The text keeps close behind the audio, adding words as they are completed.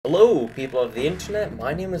Hello, people of the internet,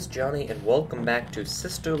 my name is Johnny, and welcome back to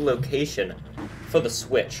Sister Location for the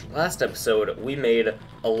Switch. Last episode, we made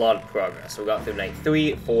a lot of progress. We got through Night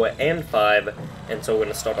 3, 4, and 5, and so we're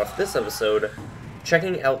going to start off this episode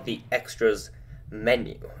checking out the extras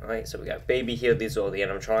menu. Alright, so we got Baby here, these are all the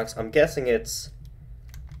animatronics. I'm guessing it's,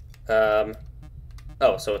 oh,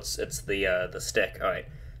 so it's the stick. Alright,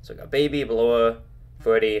 so we got Baby, Blower,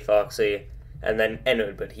 Freddy, Foxy, and then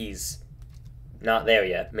ENNARD, but he's not there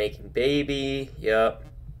yet. Making Baby, yep.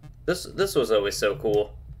 This was always so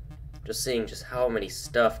cool. Just seeing just how many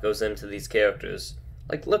stuff goes into these characters.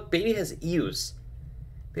 Like, look, Baby has ears.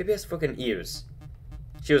 Baby has fucking ears.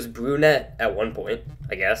 She was brunette at one point,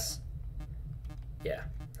 I guess. Yeah.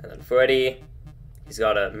 And then Freddy, he's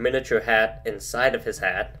got a miniature hat inside of his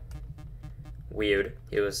hat. Weird.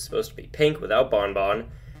 He was supposed to be pink without Bonbon.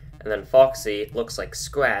 And then Foxy looks like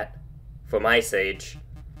Scrat from Ice Age.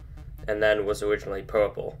 And then was originally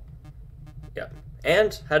purple. Yep.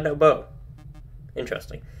 And had no bow.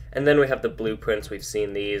 Interesting. And then we have the blueprints. We've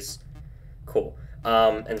seen these. Cool.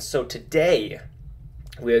 And so today,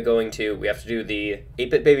 we have to do the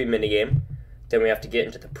 8-Bit Baby minigame. Then we have to get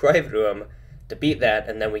into the private room to beat that,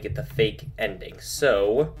 and then we get the fake ending.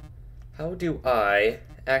 So, how do I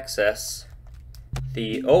access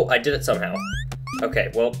the... Oh, I did it somehow.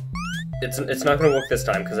 Okay, well, it's not going to work this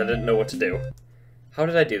time, because I didn't know what to do. How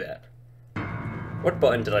did I do that? What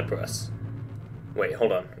button did I press? Wait,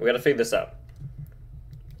 hold on. We gotta figure this out.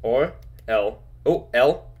 Or, L. Oh,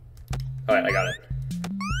 L. Alright, I got it.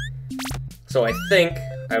 So I think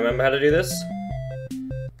I remember how to do this.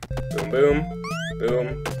 Boom, boom.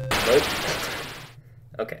 Boom. Nope.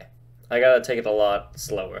 Okay. I gotta take it a lot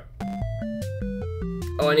slower.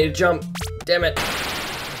 Oh, I need to jump. Damn it.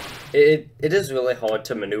 It is really hard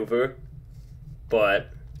to maneuver,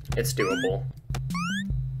 but it's doable.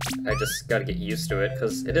 I just gotta get used to it,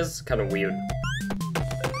 because it is kind of weird.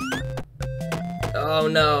 Oh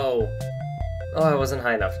no! Oh, I wasn't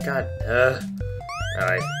high enough. God,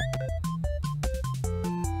 Alright.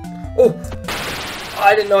 Oh!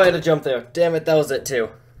 I didn't know I had to jump there. Damn it, that was it too.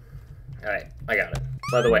 Alright, I got it.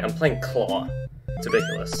 By the way, I'm playing Claw. It's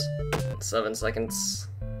ridiculous. 7 seconds.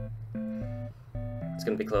 It's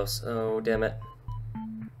gonna be close. Oh, damn it.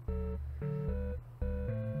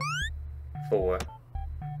 4.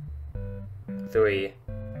 3.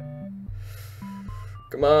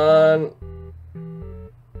 Come on.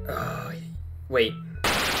 Oh, wait.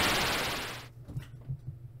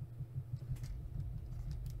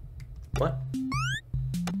 What?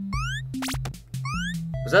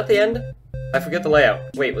 Was that the end? I forget the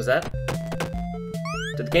layout. Wait, was that?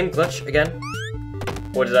 Did the game glitch again?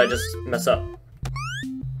 Or did I just mess up?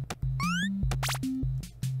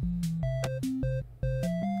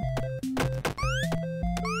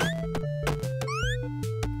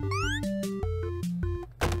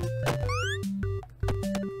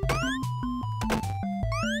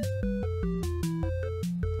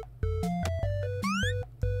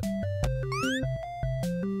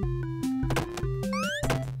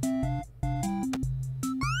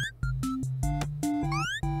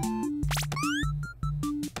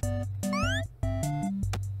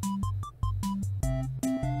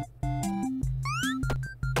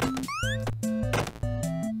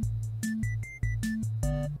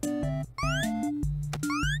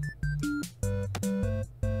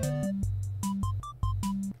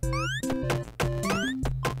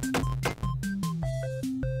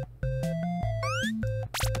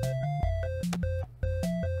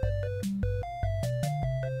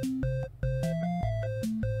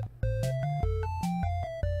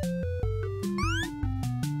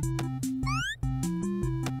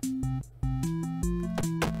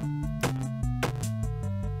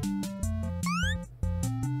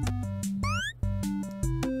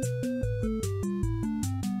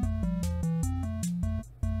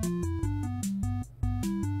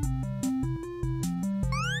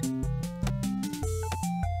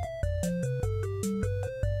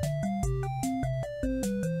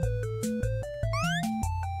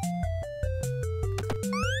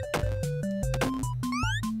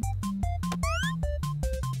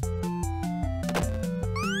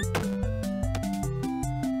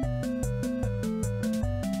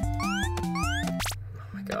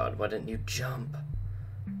 God, why didn't you jump?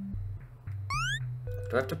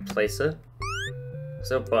 Do I have to place it? Is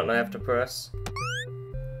there a button I have to press?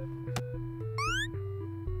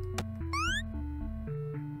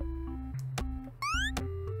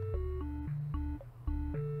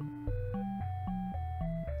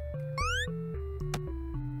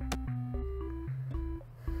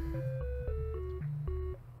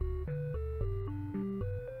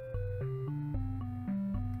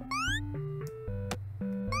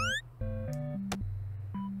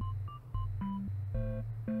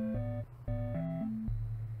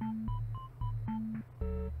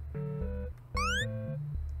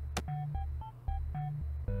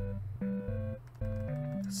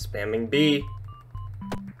 Spamming B.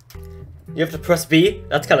 You have to press B?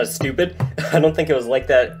 That's kind of stupid. I don't think it was like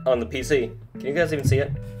that on the PC. Can you guys even see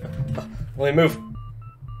it? Oh, let me move.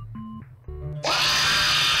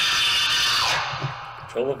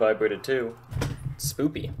 Controller vibrated too.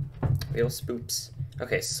 Spoopy. Real spoops.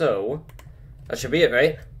 Okay, so that should be it,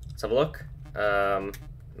 right? Let's have a look.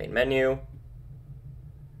 Main menu.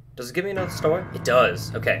 Does it give me another store? It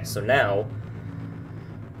does. Okay, so now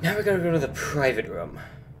we're gonna go to the private room.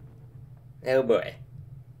 Oh boy.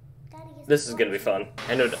 This is gonna be fun.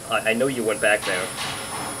 I know you went back there.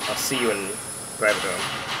 I'll see you in private room.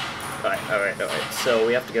 Alright. So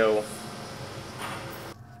we have to go.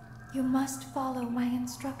 You must follow my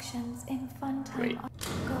instructions in fun time. Wait.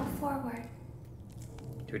 Go forward.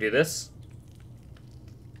 Do we do this?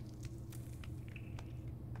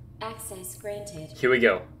 Access granted. Here we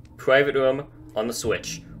go. Private room on the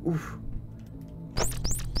Switch. Oof.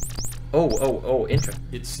 Oh, interesting.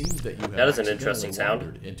 It seems that you have That is an interesting sound.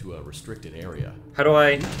 wandered into a restricted area. How do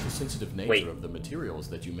I... Due to the sensitive nature Wait. of the materials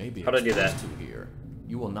that you may be How do I do that? exposed to here,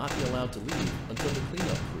 you will not be allowed to leave until the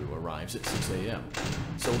cleanup crew arrives at 6 a.m.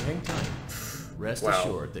 So hang tight. Rest Wow.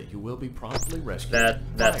 assured that you will be promptly rescued, That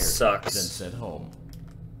fired, sucks. then sent home.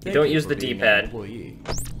 You Thank don't use for the being an D-pad. employee.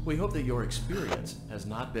 We hope that your experience has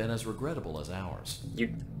not been as regrettable as ours.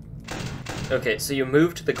 Okay, so you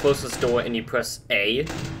move to the closest door and you press A.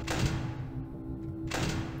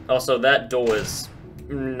 Also, that door is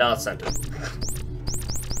not centered.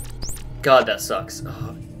 God, that sucks.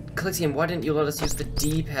 Oh, Clicksium, why didn't you let us use the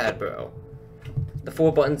D-pad, bro? The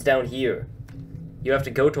 4 buttons down here. You have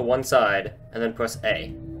to go to one side and then press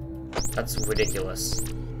A. That's ridiculous.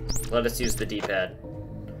 Let us use the D-pad.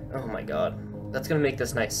 Oh my god. That's gonna make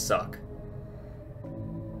this night suck.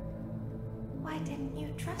 Why didn't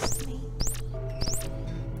you trust me?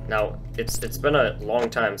 Now, it's been a long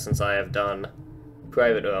time since I have done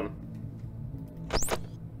private room.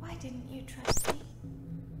 Why didn't you trust me?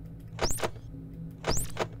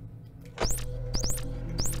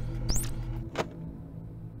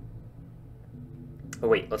 Oh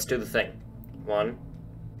wait, let's do the thing. 1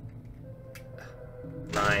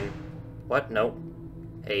 9 what? No.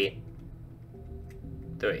 8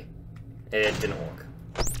 3. It didn't work.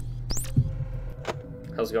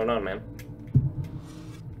 How's it going on, man?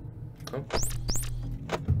 Oh.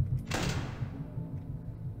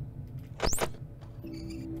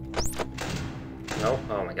 No?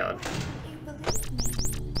 Oh my god. You believe me?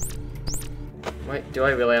 Wait, do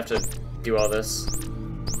I really have to do all this?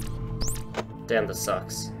 Damn, this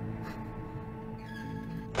sucks.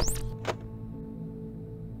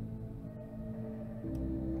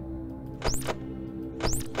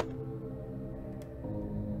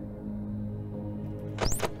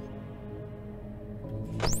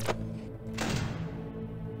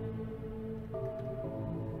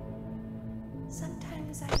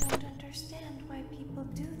 Sometimes I don't understand why people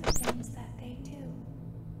do the things that they do.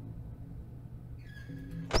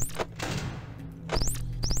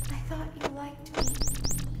 I thought you liked me.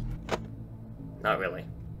 Not really.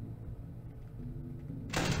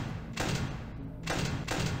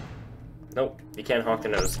 Nope, you can't honk the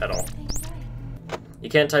nose at all. You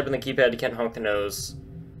can't type in the keypad, you can't honk the nose.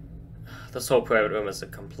 This whole private room is a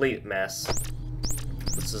complete mess.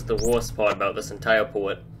 This is the worst part about this entire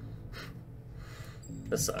port.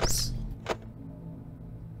 This sucks.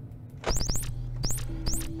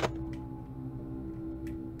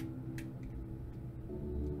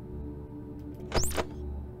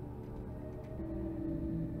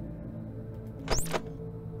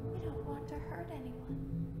 We don't want to hurt anyone,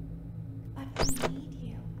 but we need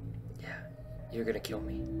you. Yeah, you're gonna kill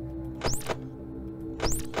me.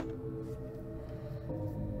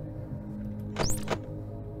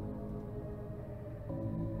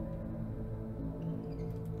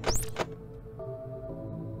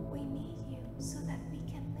 We need you so that we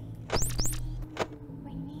can leave.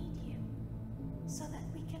 We need you so that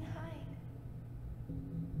we can hide.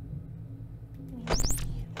 We need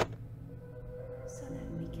you so that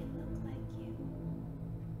we can look like you.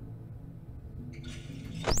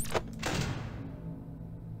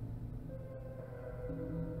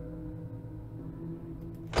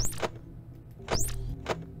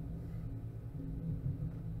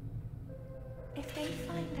 If they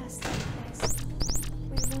find us like this,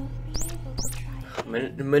 we won't be able to try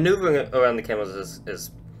again. Maneuvering around the cameras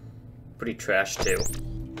is pretty trash too.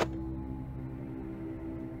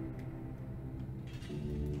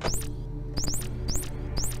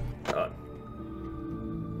 God.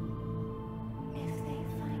 If they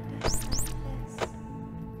find us like this,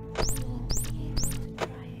 we won't be able to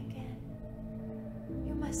try again.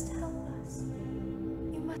 You must help us.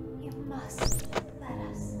 You must let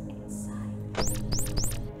us.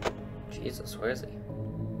 Jesus, where is he?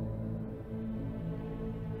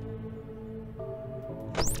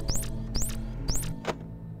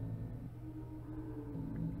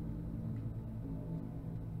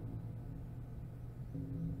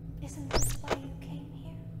 Isn't this why you came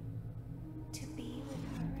here? To be with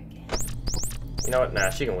her again? You know what? Nah,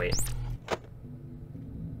 she can wait.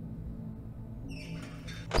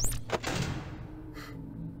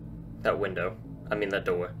 That window. I mean, that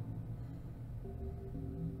door.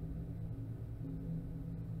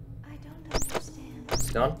 I don't understand. Is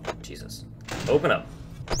he gone? Jesus. Open up.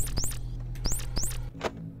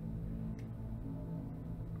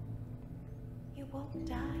 You won't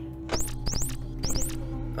die. But it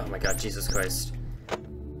will only Oh my god, Jesus Christ.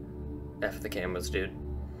 F the cameras, dude.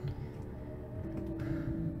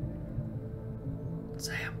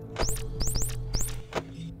 Sam.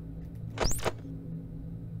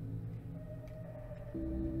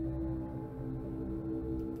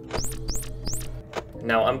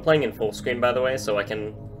 Now, I'm playing in full screen, by the way, so I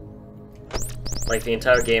can... Like, the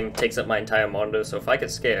entire game takes up my entire monitor, so if I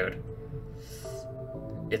get scared,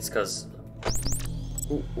 it's because...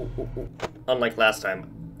 Unlike last time,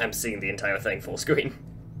 I'm seeing the entire thing full screen.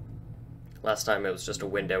 Last time it was just a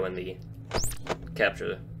window in the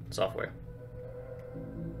capture software.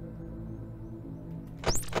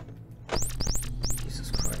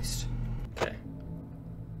 Jesus Christ. Okay.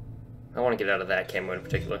 I want to get out of that camera in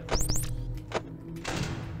particular.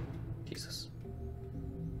 Jesus.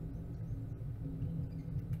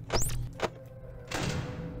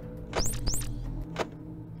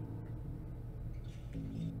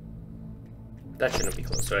 That shouldn't be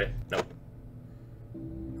close, right? Nope.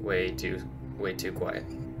 Way too quiet.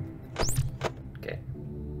 Okay.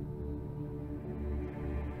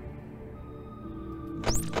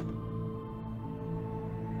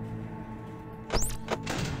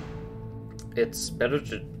 It's better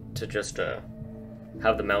to just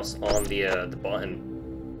have the mouse on the button.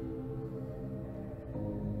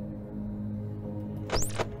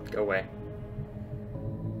 Go away.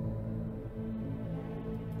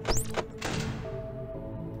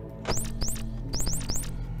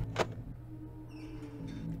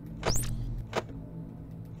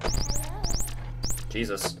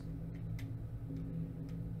 Jesus.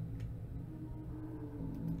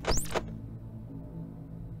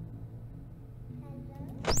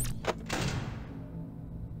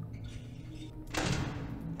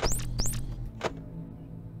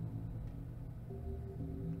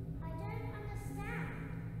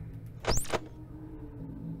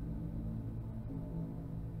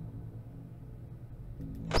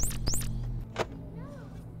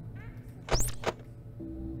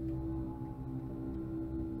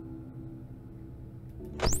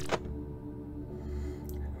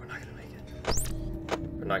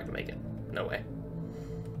 Not gonna make it. No way.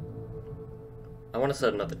 I want to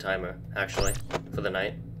set another timer, actually, for the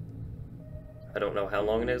night. I don't know how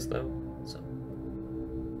long it is, though, so...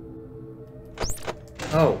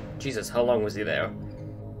 Oh, Jesus, how long was he there?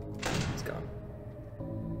 He's gone.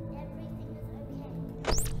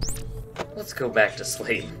 Let's go back to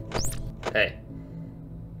sleep. Hey.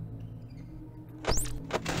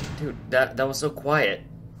 Dude, that was so quiet.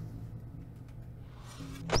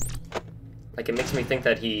 Like, it makes me think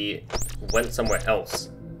that he went somewhere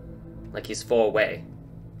else. Like, he's far away.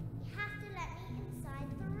 You have to let me inside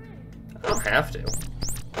the room. I don't have to.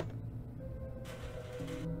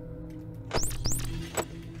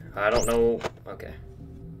 I don't know... Okay.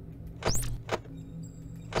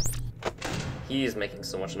 He's making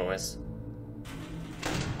so much noise.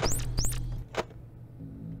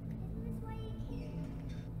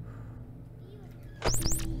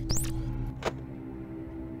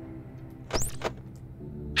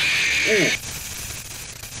 Ooh.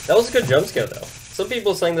 That was a good jump scare, though. Some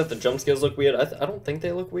people saying that the jump scares look weird. I don't think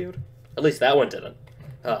they look weird. At least that one didn't.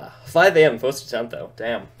 5 AM, first attempt, though.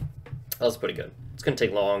 Damn. That was pretty good. It's gonna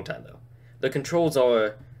take a long time, though. The controls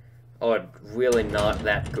are really not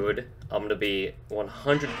that good. I'm gonna be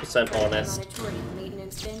 100% honest.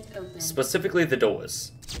 Specifically the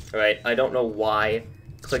doors. Alright, I don't know why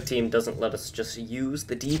Click Team doesn't let us just use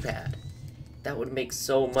the D-pad. That would make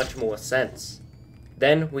so much more sense.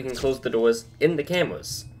 Then we can close the doors in the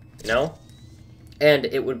cameras, you know? And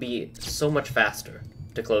it would be so much faster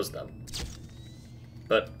to close them.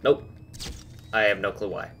 But nope. I have no clue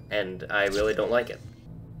why, and I really don't like it.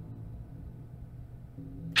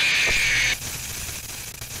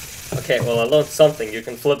 Okay, well, I learned something. You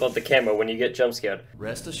can flip out the camera when you get jump scared.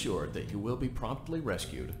 Rest assured that you will be promptly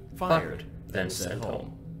rescued, fired, then sent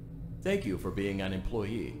home. Thank you for being an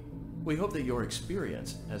employee. We hope that your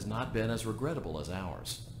experience has not been as regrettable as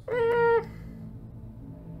ours.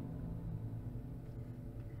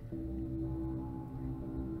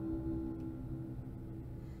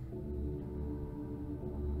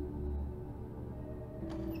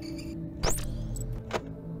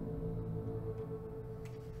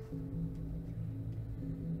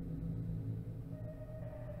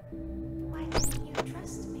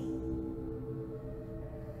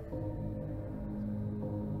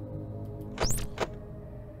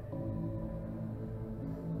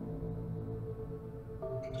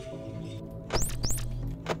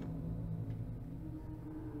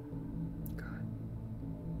 God.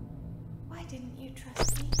 Why didn't you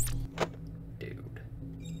trust me? Dude.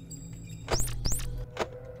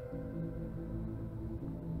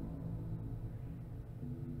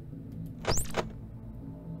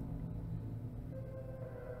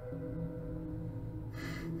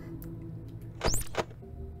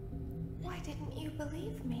 Why didn't you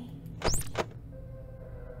believe me?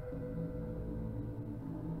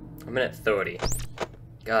 I'm in at 30.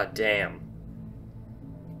 God damn.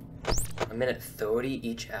 I'm in at 30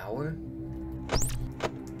 each hour?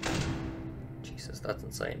 Jesus, that's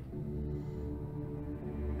insane.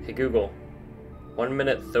 Hey Google, 1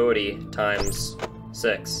 minute 30 times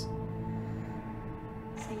 6.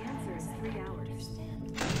 The answer is 3 hours.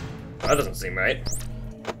 Understand? That doesn't seem right.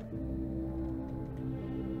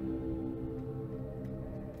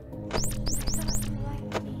 I thought you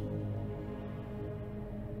liked me.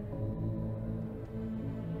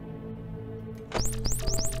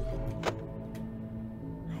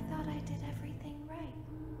 I thought I did everything right.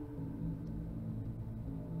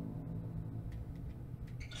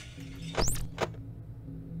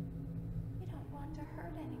 We don't want to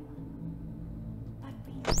hurt anyone, but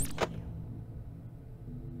we need you.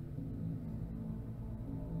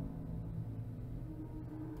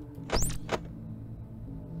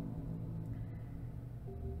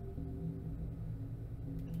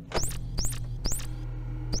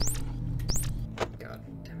 God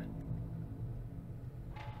damn it.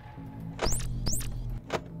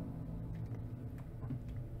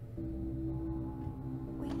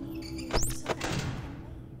 We need you so that we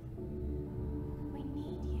can leave. We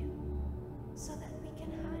need you so that we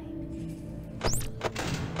can hide.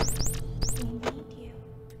 We need you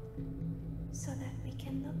so that we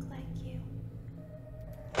can look like you.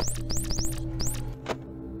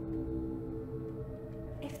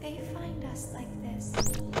 If they find us like this,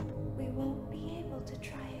 we won't be able to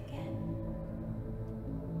try again.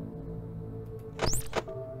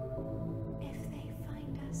 If they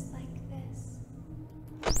find us like this,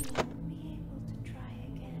 we won't be able to try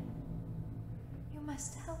again. You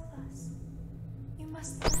must help us. You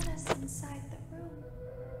must let us inside the room.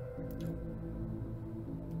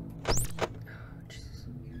 Jesus.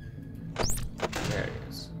 There he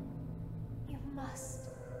is. You must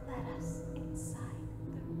let us inside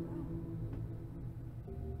the room.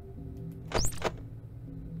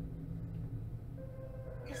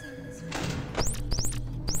 Isn't this what you need? To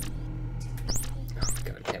be with Oh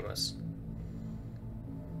my god, Camus.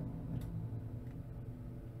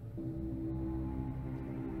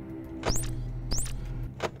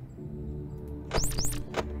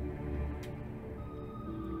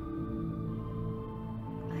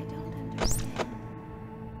 I don't understand.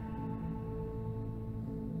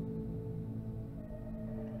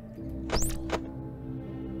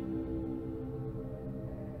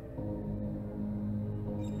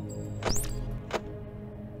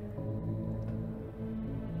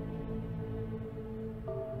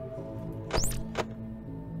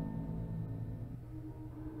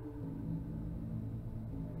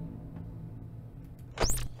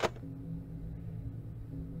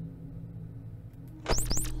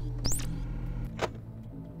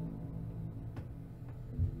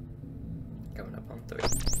 Coming up on 3.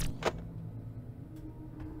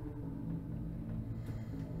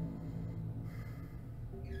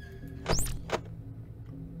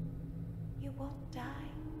 You won't die,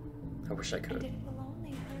 I wish I and could. it will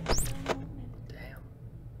only hurt for a moment. Damn.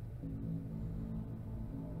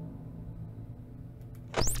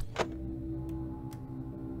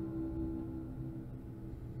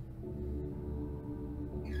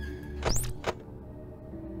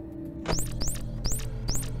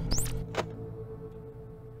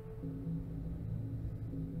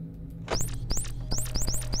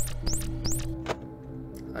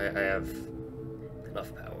 I have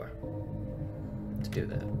enough power to do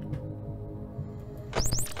that.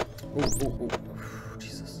 Ooh, ooh, ooh.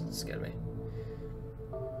 Jesus, that scared me.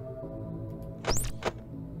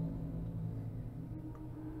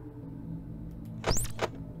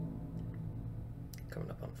 Coming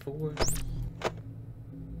up on 4.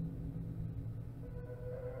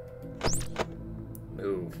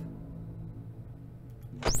 Move.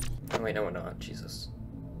 Oh wait, no we're not. Jesus.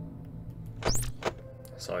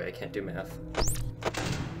 Sorry, I can't do math.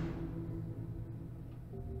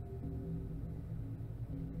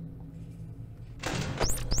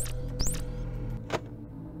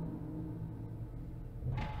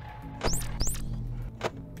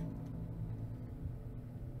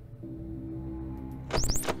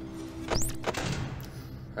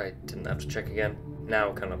 I didn't have to check again. Now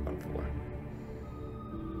we're coming up on 4.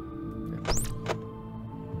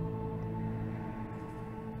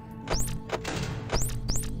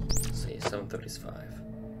 Let's see, 7:35.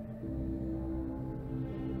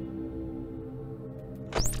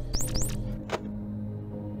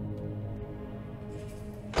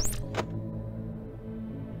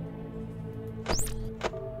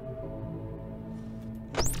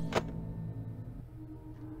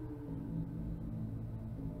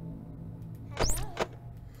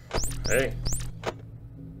 Hey.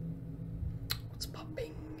 What's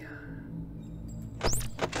popping?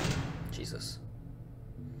 Jesus.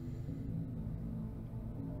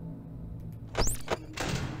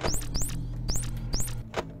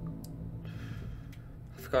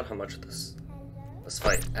 I forgot how much this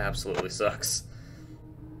fight absolutely sucks.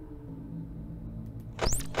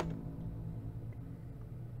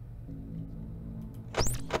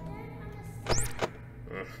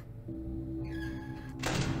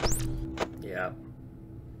 Yeah.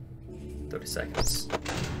 30 seconds.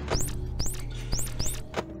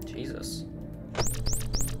 Jesus.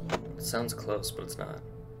 It sounds close, but it's not.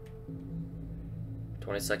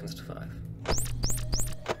 20 seconds to 5.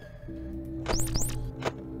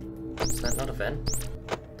 Is that not a vent?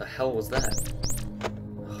 The hell was that?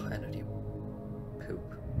 Oh, energy. Poop.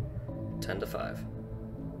 10 to 5.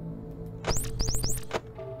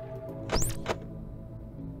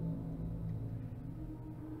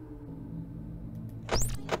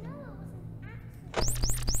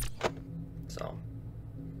 So.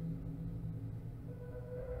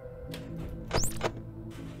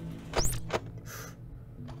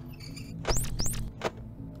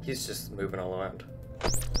 He's just moving all around.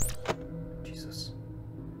 Jesus.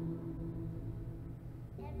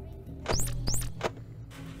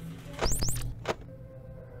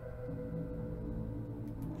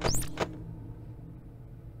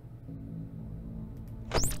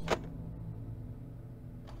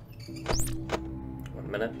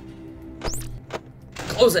 One minute.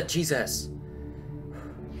 Close it, Jesus! You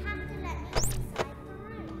have to let me inside the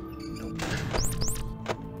room. Nope.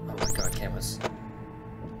 Oh my god, cameras.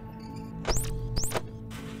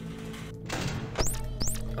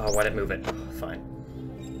 Oh, why did it move it? Oh, fine.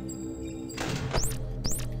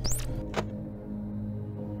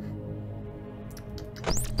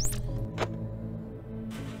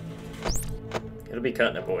 It'll be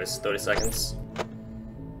cutting it, boys. 30 seconds.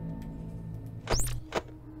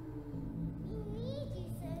 We need you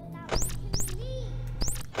so that we can leave.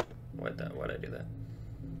 Why'd I do that?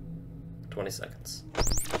 20 seconds. We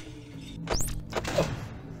need you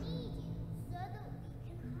so that we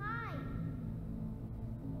can hide.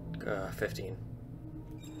 15.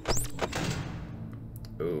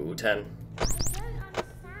 Ooh, 10. I don't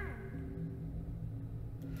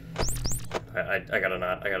understand. I got a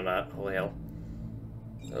knot. I got a knot. Holy hell.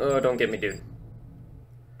 Oh, don't get me, dude.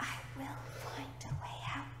 I will find a way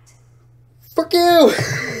out. Fuck you!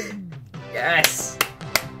 Yes!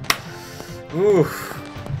 Oof.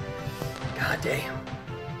 God damn.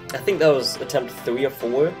 I think that was attempt 3 or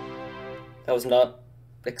 4. I was not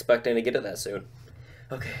expecting to get it that soon.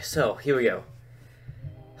 Okay, so, here we go.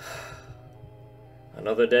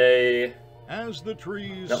 Another day. As the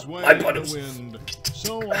trees No, sway my in the buttons. wind,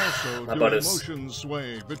 so also My do buttons. emotions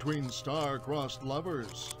sway between star-crossed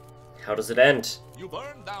lovers. How does it end? You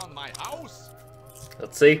burned down my house?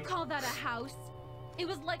 Let's see. Call that a house? It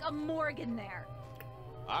was like a morgue in there.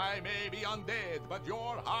 I may be undead, but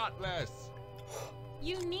you're heartless.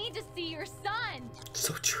 You need to see your son.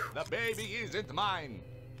 So true. The baby isn't mine.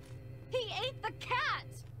 He ate the cat.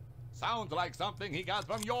 Sounds like something he got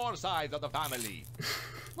from your side of the family.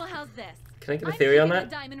 Well, how's this? Can I get a I'm theory on keeping that?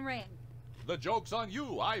 the diamond ring. The joke's on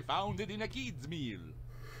you. I found it in a kid's meal.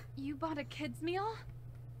 You bought a kid's meal?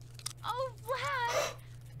 Oh, Vlad!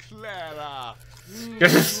 Clara.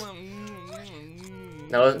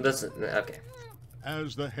 No, this is... Okay.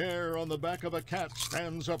 As the hair on the back of a cat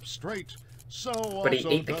stands up straight, so But he also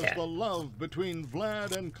ate the does cat. the love between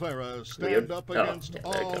Vlad and Clara stand Weird. up Oh, against yeah,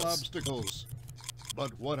 there it all goes. obstacles.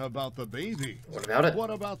 But what about the baby? What about it? What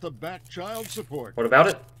about the back child support? What about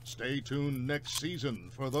it? Stay tuned next season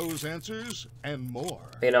for those answers and more.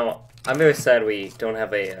 You know, I'm very sad we don't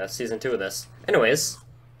have a season 2 of this. Anyways,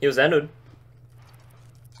 here's ENNARD.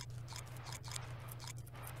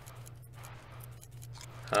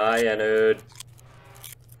 Hi, ENNARD.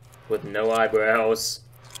 With no eyebrows.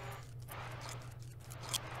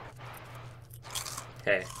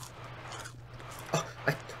 Hey. Oh,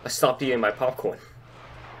 I stopped eating my popcorn.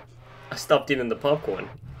 I stopped eating the popcorn.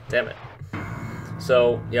 Damn it.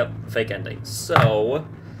 So, yep, fake ending. So,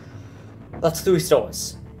 that's 3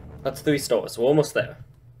 stars. That's 3 stars. We're almost there.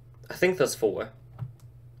 I think there's 4.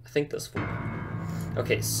 I think there's 4.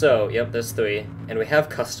 Okay, so, yep, there's 3. And we have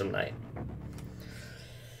custom night.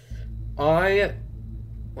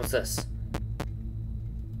 What's this?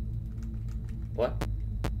 What?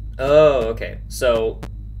 Oh, okay. So,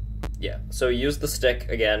 yeah. So you use the stick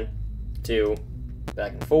again to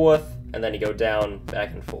back and forth, and then you go down,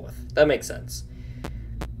 back and forth. That makes sense.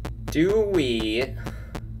 Do we,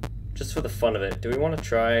 just for the fun of it, do we want to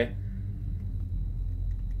try?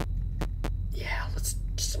 Yeah, let's,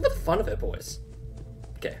 just for the fun of it, boys.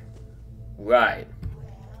 Okay. Right.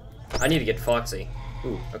 I need to get Foxy.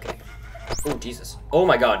 Ooh, okay. Oh, Jesus. Oh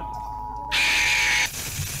my god.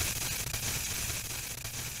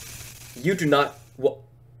 You do not... What?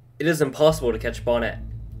 It is impossible to catch Bonnet.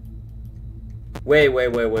 Wait.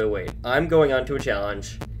 I'm going on to a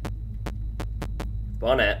challenge.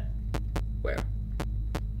 Bonnet. Where?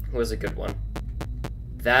 Was a good one.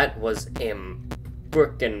 That was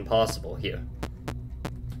frickin' possible here.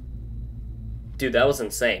 Dude, that was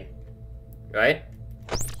insane. Right?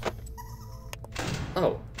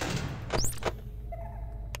 Oh.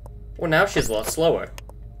 Well, now she's a lot slower.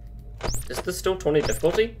 Is this still 20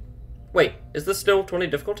 difficulty? Wait, is this still 20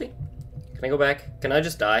 difficulty? Can I go back? Can I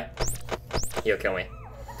just die? Here, kill me.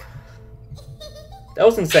 That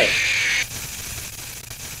was insane.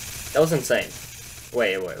 That was insane.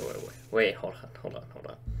 Wait, hold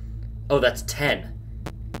on. Oh, that's 10.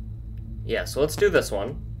 Yeah, so let's do this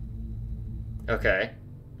one. Okay.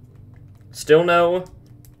 Still no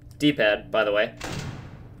D-pad, by the way.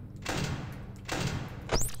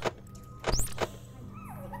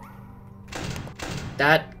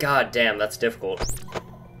 That, goddamn, that's difficult.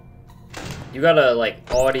 You gotta, like,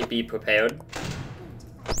 already be prepared.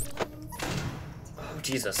 Oh,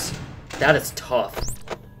 Jesus. That is tough.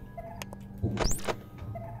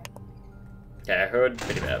 Okay, I heard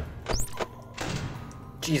pretty bad.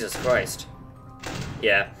 Jesus Christ.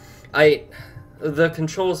 Yeah. The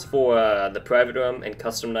controls for, the private room and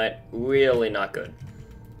custom night, really not good.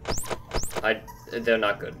 They're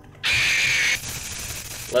not good.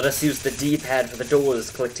 Let us use the D-pad for the doors,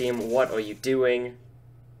 Click Team. What are you doing?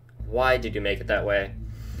 Why did you make it that way?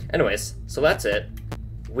 Anyways, so that's it.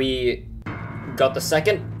 We got the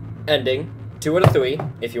second ending, 2 out of 3,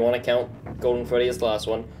 if you want to count Golden Freddy as the last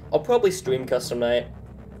one. I'll probably stream Custom Night,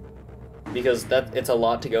 because it's a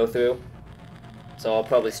lot to go through. So I'll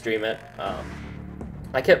probably stream it.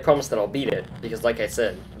 I can't promise that I'll beat it, because like I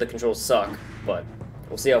said, the controls suck, but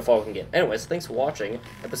we'll see how far we can get. Anyways, thanks for watching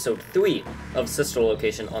episode 3 of Sister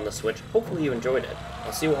Location on the Switch. Hopefully you enjoyed it.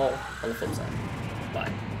 I'll see you all on the flip side.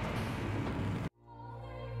 Bye.